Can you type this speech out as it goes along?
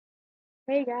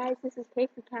Hey guys, this is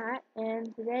Casey Cat,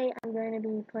 and today I'm going to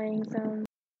be playing some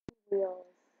wheels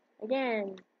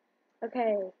again.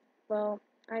 Okay, well,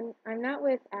 I'm not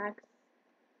with Axe.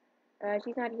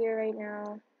 She's not here right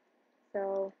now,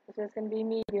 so it's just gonna be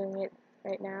me doing it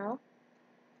right now.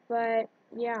 But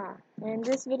yeah, and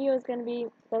this video is gonna be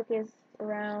focused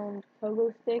around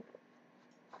pogo stick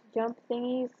jump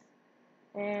thingies,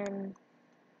 and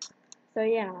so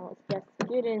yeah, let's just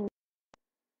get in.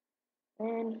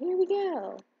 And here we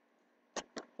go.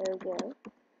 There we go.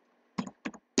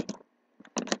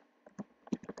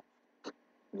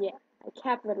 Yeah, I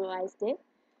capitalized it.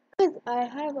 Because I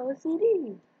have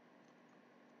OCD.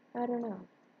 I don't know.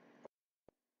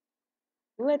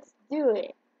 Let's do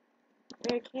it.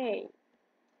 Okay.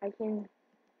 I can.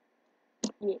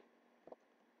 Yeah.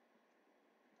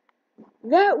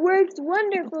 That works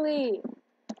wonderfully!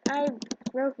 I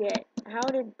broke it. How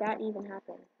did that even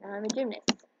happen? Now I'm a gymnast.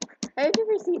 I've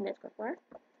never seen this before.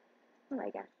 Oh my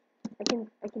gosh. I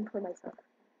can pull myself.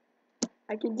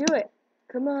 I can do it.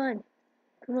 Come on.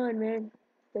 Come on, man.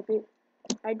 Step it.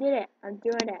 I did it. I'm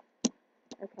doing it.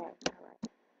 Okay. Alright.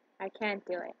 I can't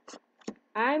do it.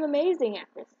 I'm amazing at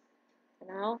this.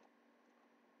 You know?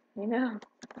 You know?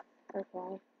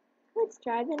 Okay. Let's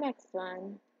try the next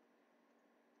one.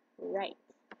 Right.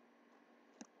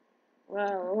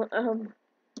 Well,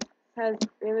 has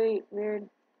really weird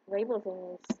label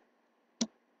thingies.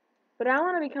 But I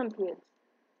want to become Pubes.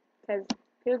 Because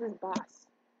Pubes is boss.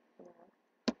 You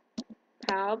know?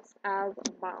 Pubes as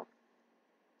boss.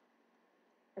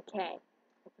 Okay.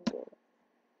 I can do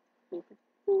it.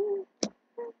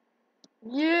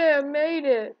 Yeah, made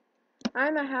it!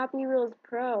 I'm a Happy Wheels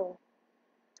pro.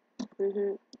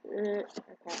 Okay.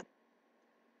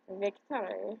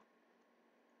 Victory.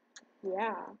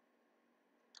 Yeah.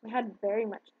 I had very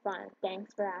much fun.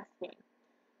 Thanks for asking.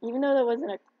 Even though that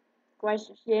wasn't a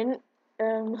question.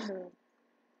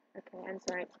 Okay, I'm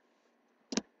sorry.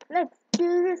 Let's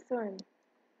do this one.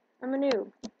 I'm a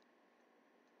noob.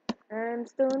 I'm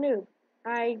still a noob.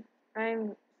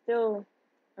 I'm still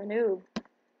a noob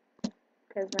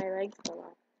because my legs fell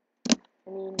off. I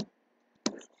mean,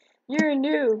 you're a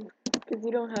noob because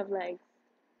you don't have legs.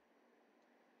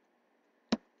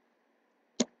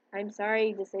 I'm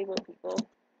sorry, disabled people.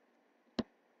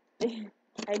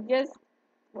 I just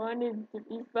wanted to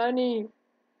be funny.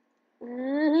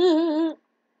 I'm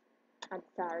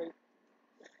sorry.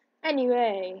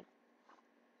 Anyway,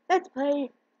 let's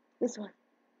play this one.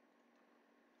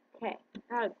 Okay.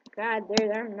 Oh god,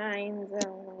 there are mines.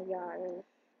 Oh my gosh.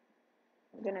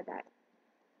 I'm gonna die.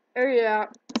 Oh yeah.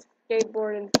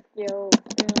 Skateboarding skills.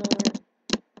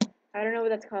 I don't know what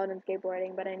that's called in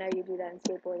skateboarding, but I know you do that in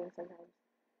skateboarding sometimes.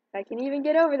 I can even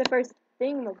get over the first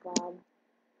thingamabob.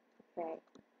 Okay.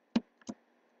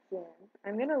 Yeah.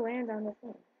 I'm gonna land on the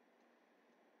thing.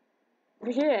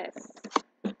 Yes.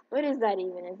 What is that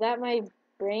even? Is that my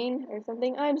brain or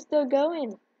something? I'm still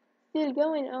going. Still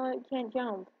going. Oh, I can't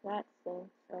jump. That stinks.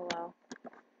 Oh well.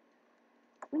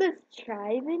 Let's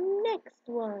try the next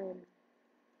one.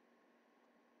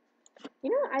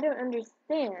 You know, I don't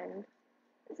understand.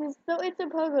 It's a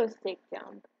pogo stick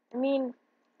jump. I mean,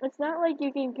 it's not like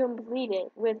you can complete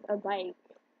it with a bike.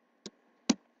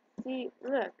 See,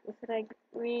 look, it's like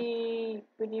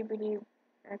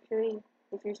actually,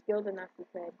 if you're skilled enough, you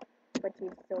could, but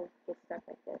you still get stuck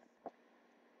like this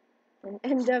and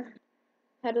end up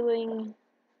pedaling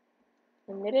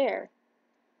in midair,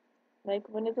 like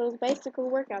one of those bicycle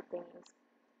workout things.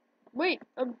 Wait,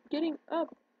 I'm getting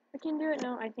up. I can do it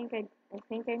now. I think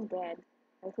I'm dead.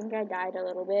 I think I died a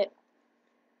little bit.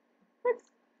 Let's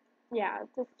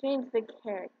change the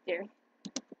character.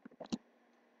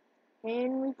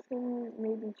 And we can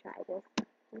maybe try this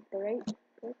with the right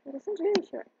character. This is really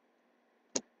short.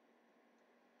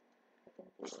 I can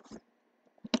do this.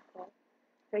 Okay.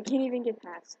 So I can't even get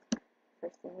past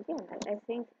first thing again. I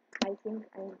think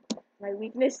my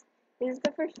weakness is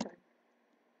the first one.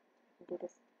 I can do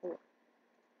this. Ooh.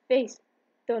 Face.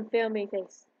 Don't fail me,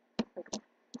 face. Okay.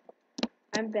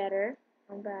 I'm better.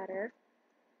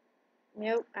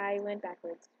 Nope, I went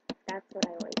backwards. That's what I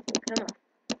always do. Come on.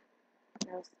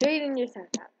 Now straighten yourself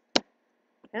out.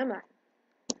 Come on.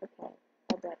 Okay,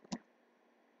 I'll bet now.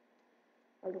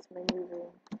 I'll just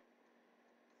maneuver.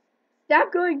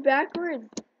 Stop going backwards!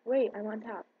 Wait, I'm on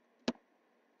top.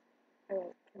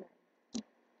 Alright, come on.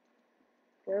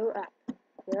 Go up.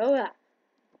 Go up.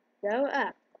 Go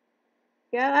up.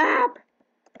 Go up!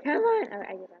 Come on! Alright,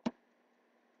 I give up.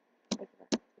 I give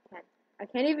up. I can't. I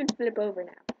can't even flip over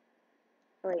now.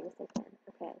 Oh wait, yes I can.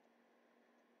 Okay.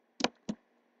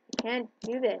 I can't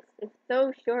do this. It's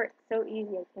so short, so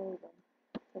easy, I can't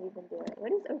even do it.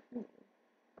 What is OP?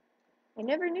 I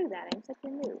never knew that. I'm such a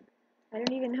noob. I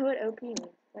don't even know what OP means,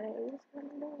 but I just want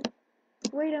to know.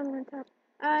 Wait, I'm on top.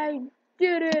 I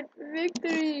did it!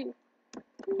 Victory!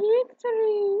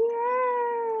 Victory!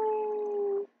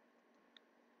 Yay!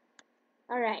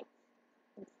 Alright,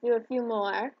 let's do a few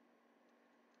more.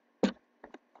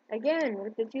 Again,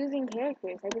 with the choosing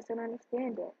characters, I just don't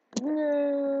understand it.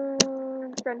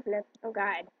 No, front flip. Oh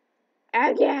god.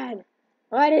 Again!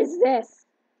 What is this?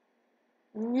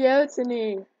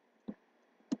 Mutiny!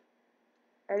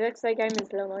 It looks like I'm in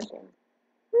slow motion.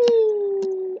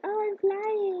 Whee! Oh, I'm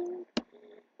flying!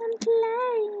 I'm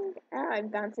flying! Oh, I'm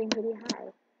bouncing pretty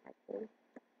high, actually.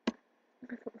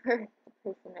 For a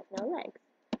person with no legs.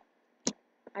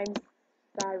 I'm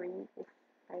sorry if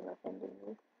I'm offending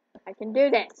you. I can do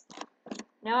this!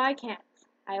 No, I can't.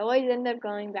 I always end up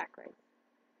going backwards.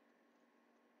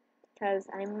 Because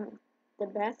I'm the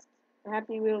best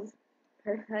Happy Wheels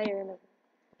player in the world.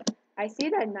 I see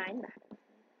that mine behind me.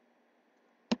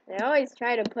 They always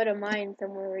try to put a mine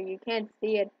somewhere where you can't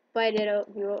see it, but I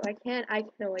can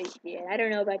always see it. I don't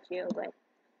know about you, but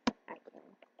I can.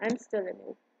 I'm still a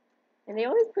noob. And they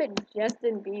always put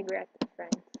Justin Bieber at the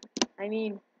front. I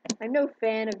mean, I'm no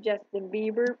fan of Justin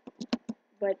Bieber,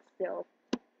 but still.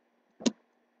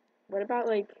 What about,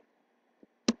 like,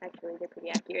 actually, they're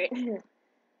pretty accurate.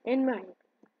 In my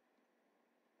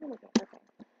opinion.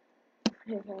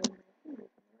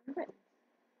 Okay.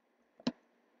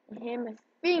 I have my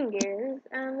fingers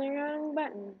on the wrong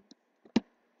button.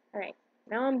 Alright,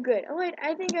 now I'm good. Oh wait,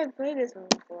 I think I've played this one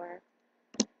before.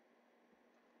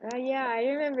 Oh yeah, I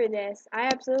remember this. I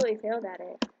absolutely failed at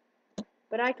it.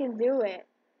 But I can do it.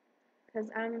 Because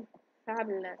I'm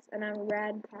fabulous and I'm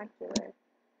radtacular.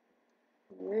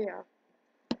 Yeah.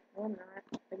 No, I'm not.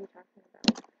 What are you talking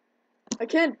about? I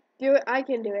can do it. I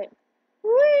can do it.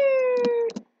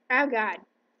 Whee! Oh god.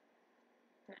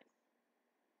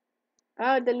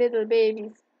 Oh, the little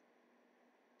babies.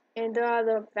 And all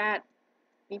the fat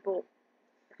people.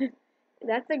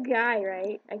 That's a guy,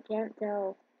 right? I can't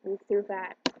tell. He's too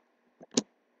fat.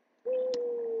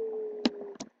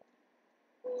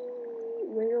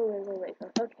 Wiggle, wiggle,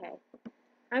 wiggle. Okay.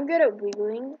 I'm good at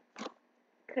wiggling.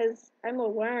 Because I'm a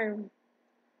worm.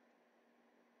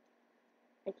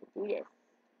 I can do this.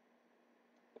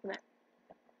 Come on. I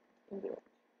can do it.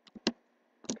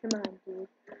 Come on, dude.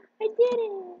 I did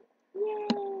it! Yay!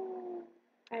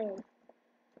 Alright.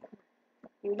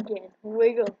 Do it again.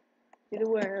 Wiggle. Do the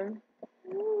worm.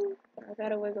 Woo. I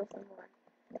gotta wiggle some more.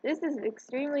 This is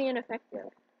extremely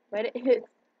ineffective. But it's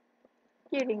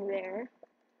getting there.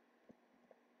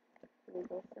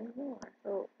 Wiggle some more.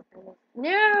 Oh, almost.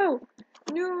 No!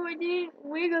 No, I didn't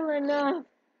wiggle enough.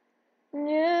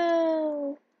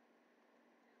 No!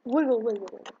 Wiggle, wiggle,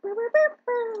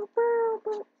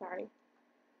 wiggle. Sorry.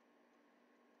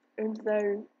 I'm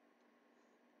sorry.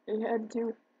 I had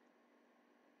to.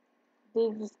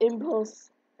 This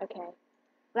impulse. Okay.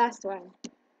 Last one.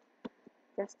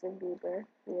 Justin Bieber.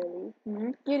 Really?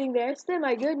 Getting there.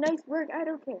 Semi good. Nice work. I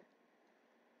don't care.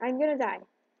 I'm gonna die.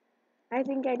 I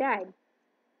think I died.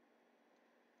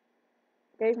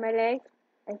 There's my leg.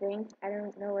 I think. I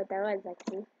don't know what that was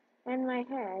actually. And my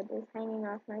head is hanging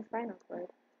off my spinal cord.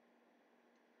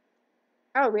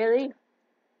 Oh, really?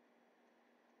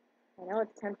 I know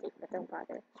it's tempting, but don't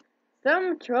bother.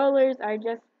 Some trollers are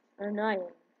just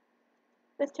annoying.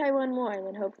 Let's try one more, and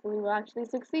then hopefully we'll actually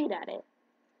succeed at it.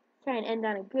 Try and end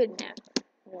on a good note.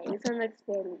 Okay, this one looks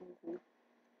fairly easy.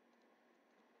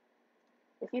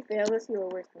 If you fail this, you are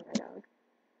worse than my dog.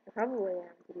 I probably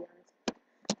am, to be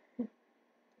honest.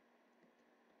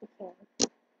 Okay,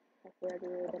 I failed a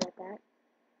little bit at that.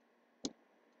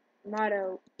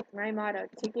 My motto,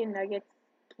 chicken nuggets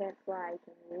can't fly,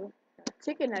 can you? No,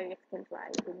 chicken nuggets can fly,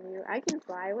 can you? I can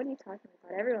fly, what are you talking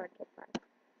about? Everyone can fly,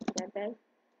 can't they?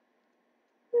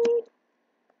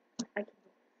 I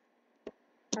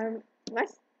can. What?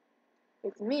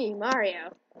 It's me,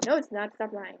 Mario. No, it's not,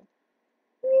 stop lying.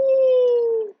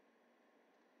 Whee!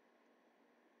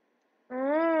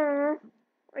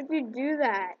 Why'd you do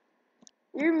that?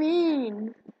 You're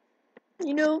mean.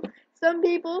 You know, some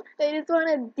people, they just want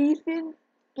a decent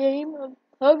game of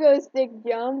pogo stick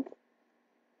jump.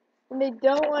 And they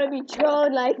don't want to be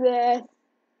trolled like this.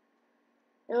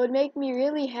 It would make me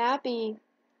really happy.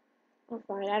 Oh,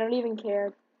 fine, I don't even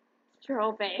care.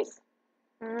 Troll face.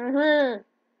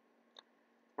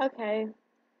 Okay.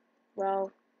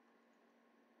 Well,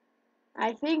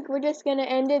 I think we're just gonna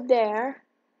end it there.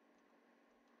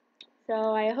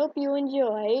 So I hope you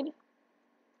enjoyed.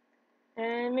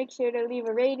 And make sure to leave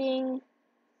a rating,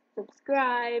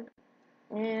 subscribe,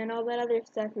 and all that other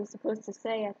stuff you're supposed to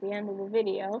say at the end of the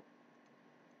video.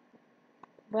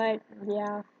 But,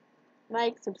 yeah.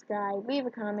 like, subscribe, leave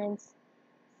a comment,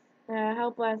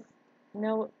 help us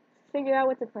figure out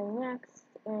what to play next,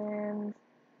 and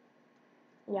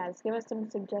yeah, just give us some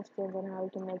suggestions on how we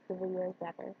can make the videos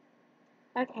better.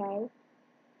 Okay,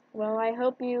 well, I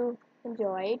hope you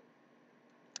enjoyed.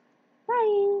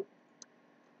 Bye!